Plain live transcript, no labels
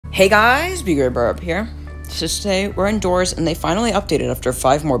Hey guys, Bigger Burp here. So today we're indoors and they finally updated after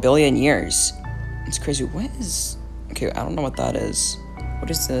 5 more billion years. It's crazy. What is... Okay, I don't know what that is.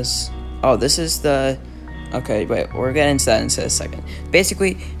 What is this? Oh, this is the... Okay, wait, we're getting into that in a second.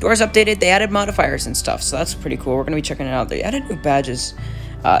 Basically, doors updated, they added modifiers and stuff, so that's pretty cool. We're gonna be checking it out. They added new badges.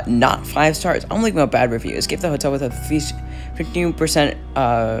 Not 5 stars. I'm leaving out bad reviews. Give the hotel with a 50%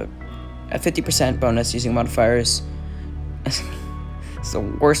 a 50% bonus using modifiers. It's the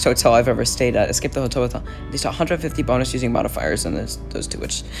worst hotel I've ever stayed at. Escape the hotel with at least 150 bonus using modifiers, and there's those two,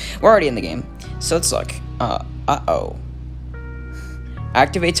 which we're already in the game. So let's look. Uh-oh.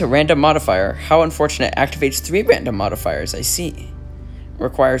 Activates a random modifier. How unfortunate. Activates 3 random modifiers. I see.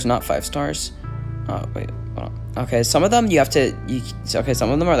 Requires not 5 stars. Oh, wait. Hold on. Okay, some of them you have to... okay,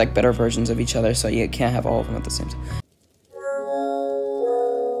 some of them are like better versions of each other, so you can't have all of them at the same time.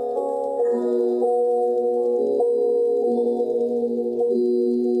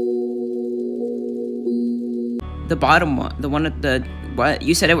 The bottom one, the one at the, what?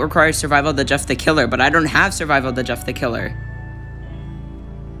 You said it requires survival to Jeff the Killer, but I don't have survival to Jeff the Killer.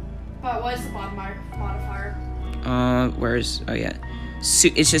 What is the bottom modifier? Where's, oh yeah.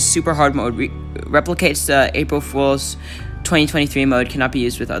 It's just super hard mode. Replicates the April Fool's 2023 mode, cannot be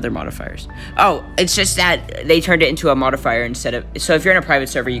used with other modifiers. Oh, it's just that they turned it into a modifier instead of, so if you're in a private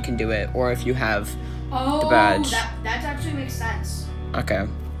server, you can do it, or if you have the badge. That actually makes sense. Okay.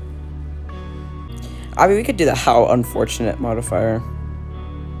 I mean, we could do the how unfortunate modifier.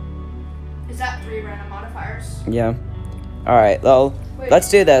 Is that 3 random modifiers? Yeah. Alright, well, let's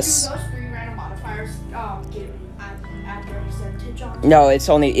do this. Do those 3 random modifiers add their percentage on? No, it's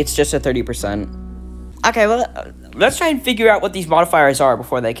just a 30%. Okay, well, let's try and figure out what these modifiers are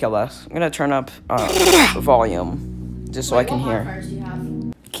before they kill us. I'm gonna turn up volume, just so I can hear. What modifiers do you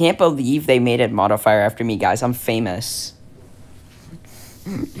have? Can't believe they made a modifier after me, guys. I'm famous.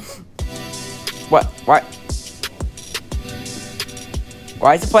 What? What?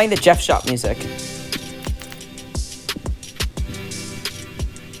 Why is it playing the Jeff Shop music?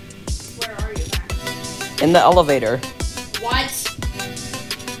 Where are you, Max? In the elevator. What?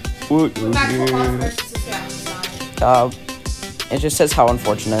 Max, what modifiers does this say on the side? It just says how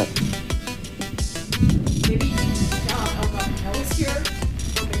unfortunate. Maybe L is here?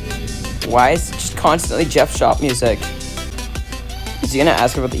 Or maybe... Why is it just constantly Jeff Shop music? He's gonna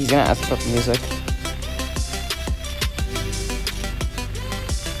ask about the music.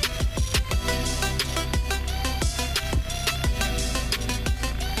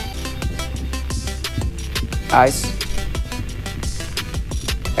 Guys,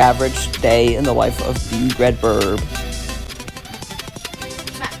 average day in the life of the Red Burb.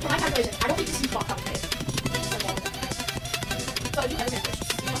 Matt, for my calculation, I don't think this is block complicated. So if you have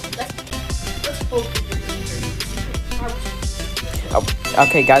let's hope Oh,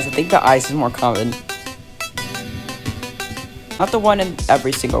 okay, guys, I think the ice is more common. Not the one in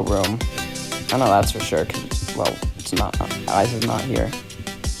every single room. I know that's for sure, because, well, it's not. Ice is not here.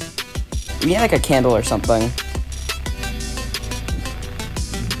 We need like a candle or something.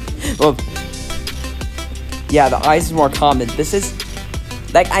 Well, yeah, the ice is more common. This is,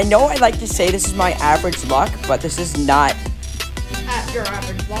 like, I know I like to say this is my average luck, but this is not. At your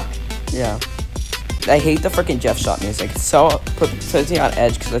average luck. Yeah. I hate the freaking Jeff Shop music. It's so, puts me on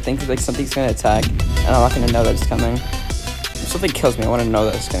edge, because I think, like, something's gonna attack, and I'm not gonna know that it's coming. If something kills me, I want to know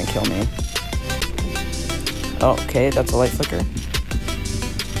that it's gonna kill me. Oh, okay, that's a light flicker.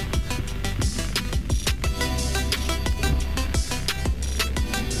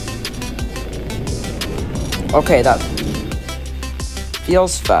 Okay, that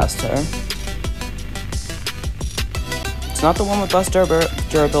feels faster. It's not the one with less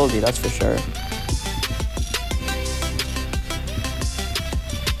durability, that's for sure.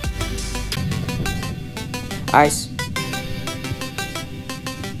 Ice.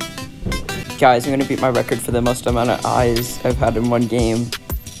 Guys, I'm gonna beat my record for the most amount of eyes I've had in one game.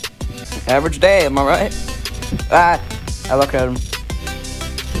 Average day, am I right? Ah! I look at him.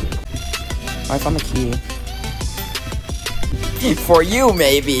 I found the key. For you,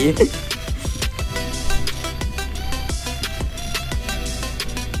 maybe.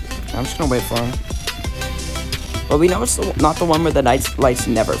 I'm just gonna wait for him. Well, we know it's not the one where the lights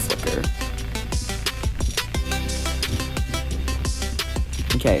never flicker.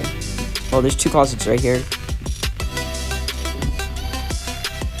 Okay. Well, there's 2 closets right here.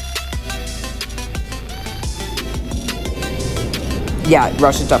 Yeah,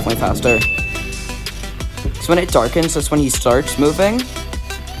 Rush is definitely faster. So when it darkens, that's when he starts moving.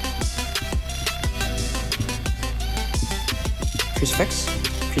 Crucifix?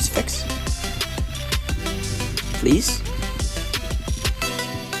 Crucifix? Please?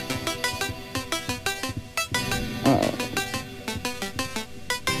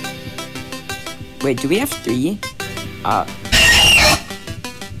 Wait, do we have 3?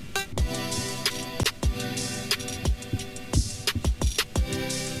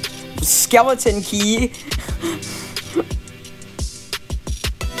 Skeleton key.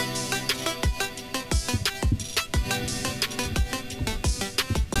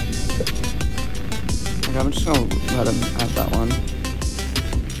 Okay, I'm just gonna let him have that one.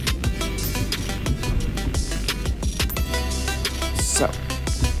 So.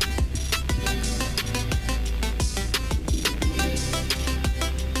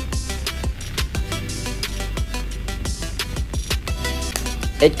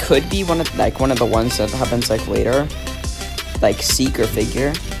 It could be one of the ones that happens like later, like seek or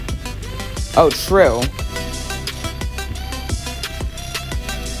figure. Oh, true.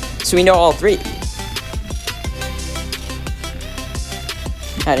 So we know all 3.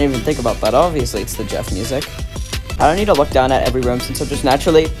 I didn't even think about that. Obviously, it's the Jeff music. I don't need to look down at every room since I'm just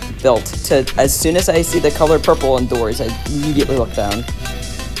naturally built to, as soon as I see the color purple on doors, I immediately look down.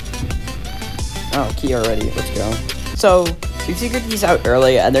 Oh, key already. Let's go. So, we figured these out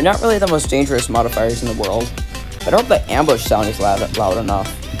early, and they're not really the most dangerous modifiers in the world. But I hope the ambush sound is loud enough,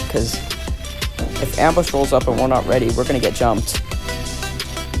 because if ambush rolls up and we're not ready, we're gonna get jumped.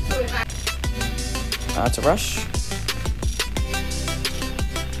 It's a rush.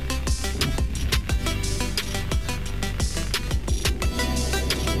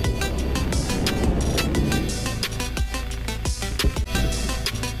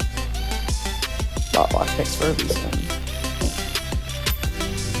 Lockpicks for a reason.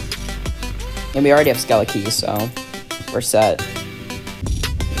 And we already have Skeleton keys, so we're set.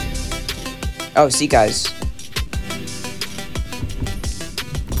 Oh, see, guys.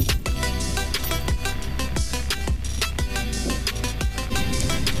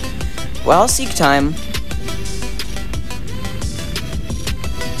 Well, seek time.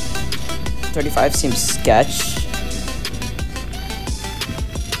 35 seems sketch.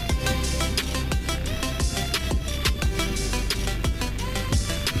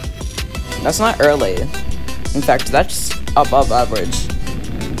 That's not early. In fact, that's above average.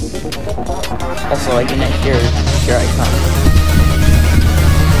 Also, I didn't hear Here I Come.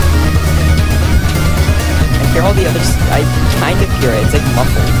 I hear all the others. I kind of hear it. It's like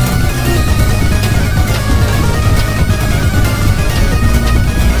muffled.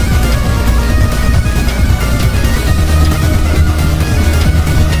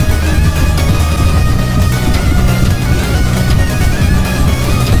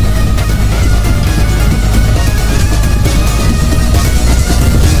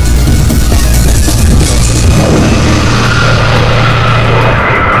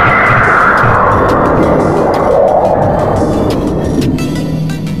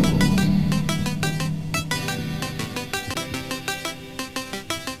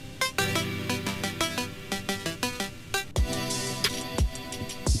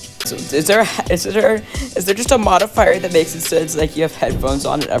 Is there just a modifier that makes it so it's like you have headphones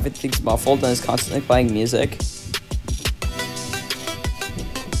on and everything's muffled and it's constantly playing music?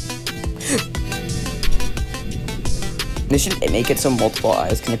 They should make it so multiple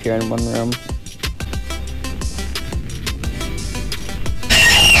eyes can appear in one room.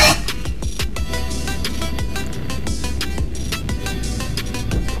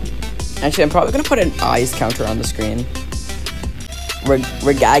 Actually, I'm probably gonna put an eyes counter on the screen.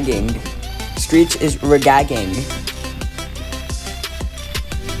 Regagging. Screech is regagging.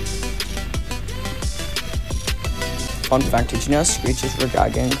 Fun fact, did you know Screech is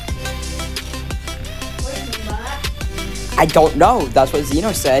regagging? What do you mean by that? I don't know. That's what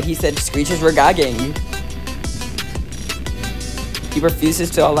Zeno said. He said Screech is regagging. He refuses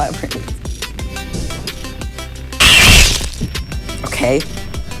to elaborate. Okay,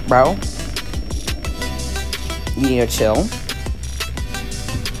 bro. You need to chill.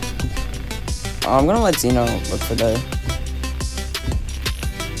 I'm gonna let Zeno look for the...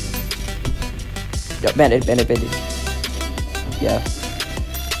 Yep, bandit. Yeah.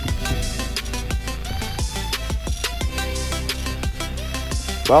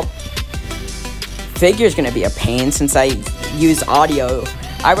 Well, figure's gonna be a pain since I use audio.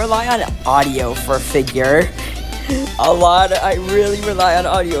 I rely on audio for figure. A lot. I really rely on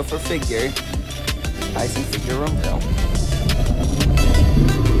audio for figure. I think figure room though.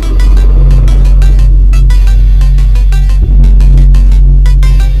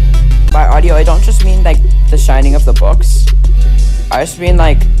 By audio, I don't just mean like the shining of the books. I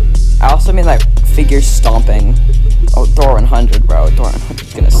also mean like figure stomping. Oh, door 100, bro. Door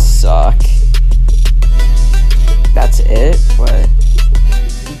 100's gonna suck. That's it? What?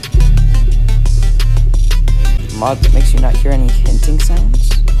 Mod that makes you not hear any hinting sounds?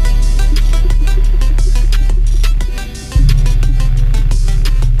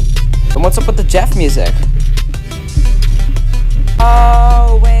 And what's up with the Jeff music?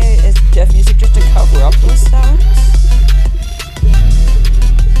 Oh, wait, is Jeff music just to cover up those sounds?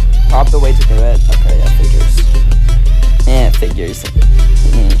 Probably the way to do it. Okay, yeah, figures. Figures.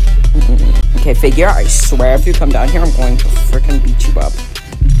 Okay, figure, I swear if you come down here, I'm going to frickin' beat you up.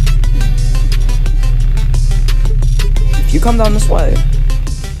 If you come down this way,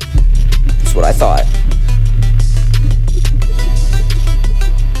 that's what I thought.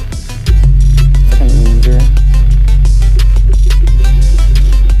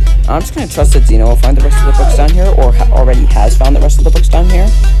 I'm just gonna trust that Zeno will find the rest of the books down here, or already has found the rest of the books down here.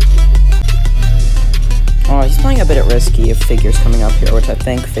 Oh, he's playing a bit at risky if Figure's coming up here, which I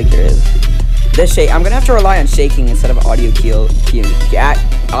think Figure is. This shake, I'm gonna have to rely on shaking instead of audio cues.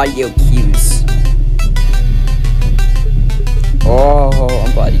 Oh,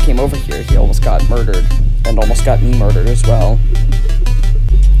 I'm glad he came over here. He almost got murdered, and almost got me murdered as well.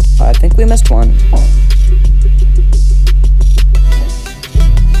 I think we missed one.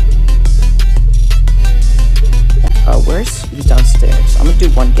 He's downstairs. I'm gonna do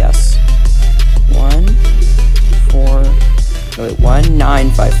one guess.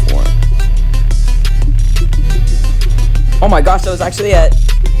 1954. Oh my gosh, that was actually it.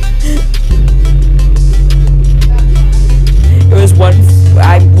 It was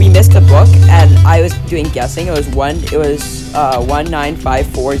we missed a book and I was doing guessing. It was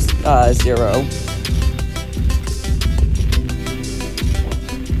 19540.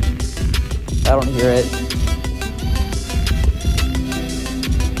 I don't hear it.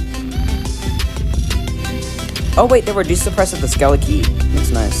 Oh wait, they reduced the price of the skeleton key.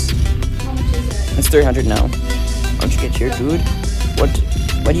 That's nice. How much is it? It's 300 now. Why don't you get your dude? What do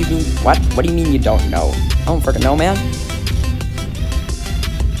you mean? What do you mean you don't know? I don't freaking know, man.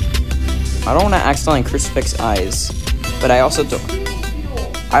 I don't want to accidentally crucifix eyes, but I also don't.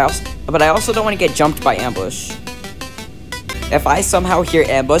 I also don't want to get jumped by ambush. If I somehow hear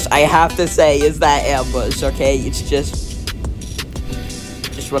ambush, I have to say, is that ambush? Okay, it's just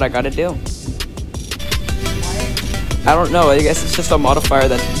what I gotta do. I don't know, I guess it's just a modifier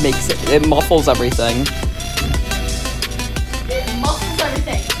that makes it muffles everything. It muffles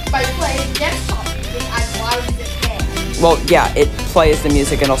everything by playing desktop music as loud as it can. Well, yeah, it plays the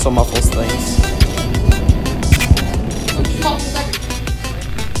music and also muffles things. So it muffles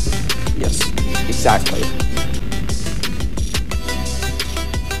everything. Yes, exactly.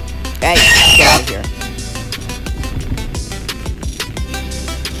 Hey, get out of here.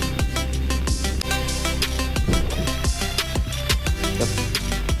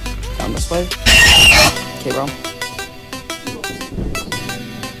 Down this way. Okay, bro.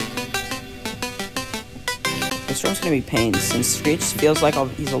 This room's gonna be pain since Screech feels like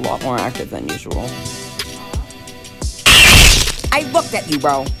he's a lot more active than usual. I looked at you,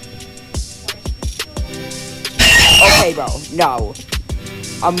 bro. Okay, bro. No.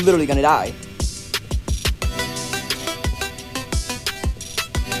 I'm literally gonna die.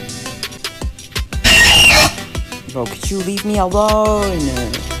 Bro, could you leave me alone?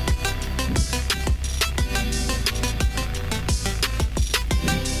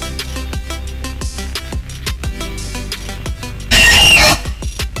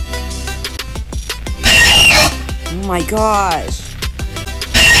 Oh my gosh.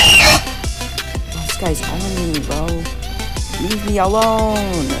 Oh, this guy's on me, bro. Leave me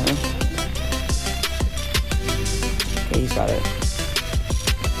alone. Okay, he's got it.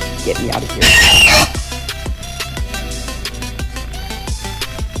 Get me out of here.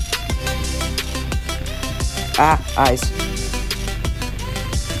 Ah, eyes.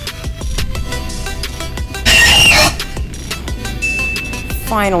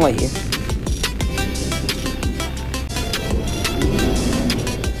 Finally.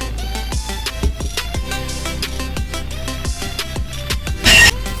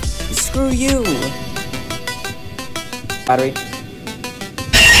 Screw you. Battery.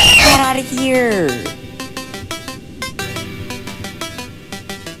 Get out of here.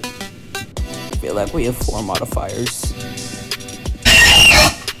 I feel like we have 4 modifiers.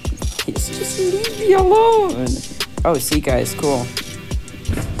 Please just leave me alone. Oh, see guys, cool.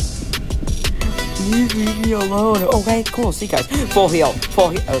 Please leave me alone. Okay, cool. See guys. Full heal. Full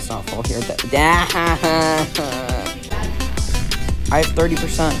heal. Oh, it's not full here. I have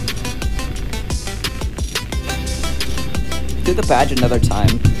 30%. Do the badge another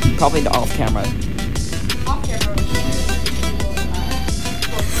time. Probably off camera. Off camera.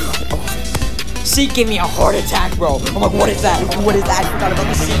 Seek gave me a heart attack, bro. I'm like, what is that? What is that? I forgot about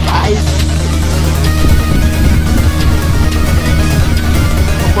the seek, guys.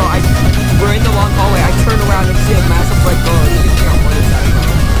 Oh, bro, we're in the long hallway. I turn around and see a massive red glow. You give me a heart attack, bro.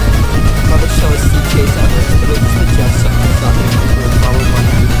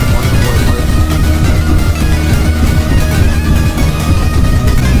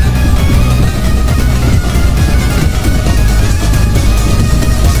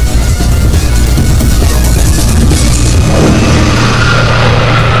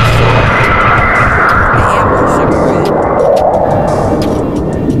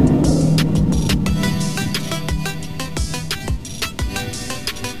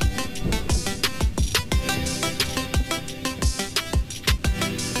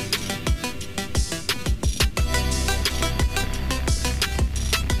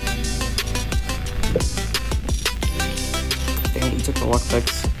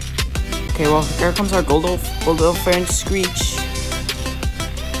 crucifix. Okay, well, here comes our gold elf friend Screech.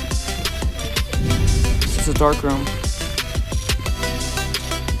 This is a dark room.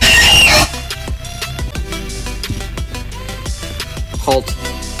 Halt.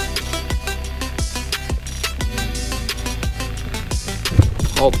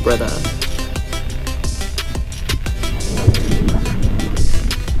 Halt, brother.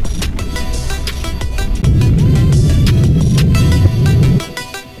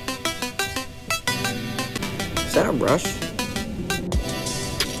 Is that a rush?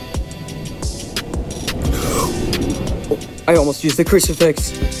 Oh, I almost used the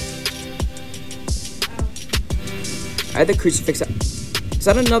crucifix. I had the crucifix. Is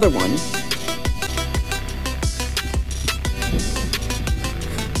that another one?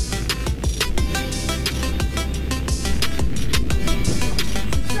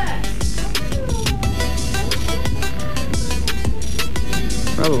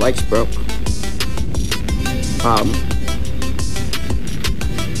 Oh, the lights broke.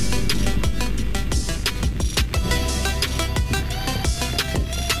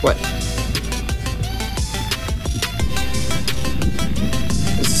 What?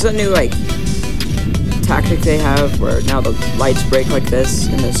 This is a new, like, tactic they have where now the lights break like this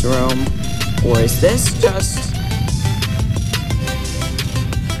in this room. Or is this just...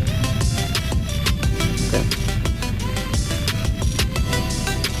 Okay.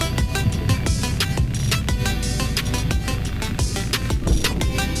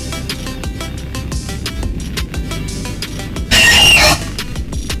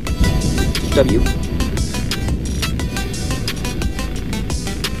 W.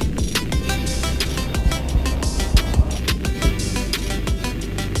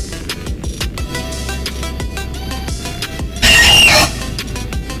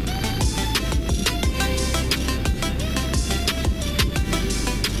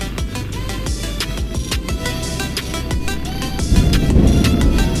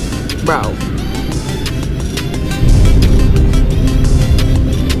 Bro.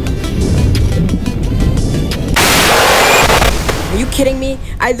 Are you kidding me?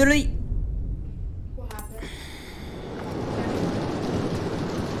 I literally... What happened?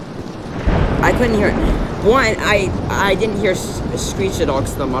 I couldn't hear it. One, I didn't hear Screech at all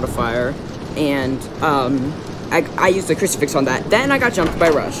because of the modifier. And, I used the crucifix on that. Then I got jumped by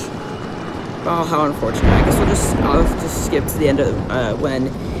Rush. Oh, how unfortunate. I guess I'll just skip to the end of,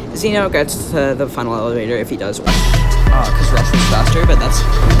 when Zeno gets to the final elevator if he does. Because Rush was faster, but that's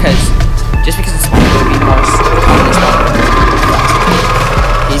because... Just because it's smaller would be more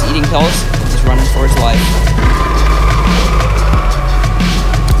He's eating pills. He's running for his life.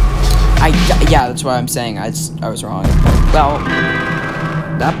 Yeah, that's what I'm saying. I was wrong. Well,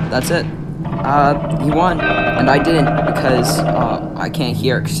 that's it. He won, and I didn't because I can't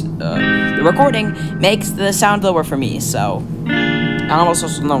hear. The recording makes the sound lower for me. So, and I'm also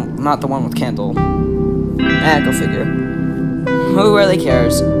not the one with candle. Go figure. Who really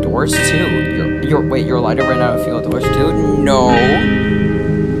cares? Doors 2. Wait, your lighter ran out of fuel. Doors 2? No.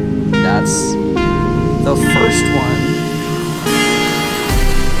 That's the first one.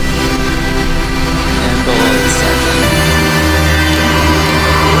 And the second.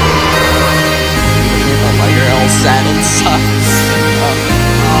 The lighter all sad and sucks.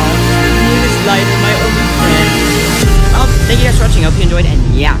 This lighter, my only friend. Thank you guys for watching. I hope you enjoyed, and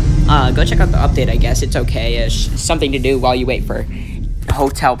yeah. Go check out the update, I guess. It's okay-ish. Something to do while you wait for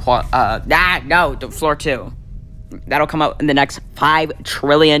hotel plot. No, the floor 2. That'll come out in the next 5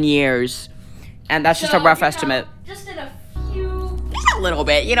 trillion years. And that's just a rough estimate. Just in a few... Just a little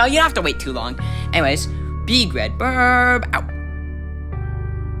bit, you know, you don't have to wait too long. Anyways, be good, burb, out.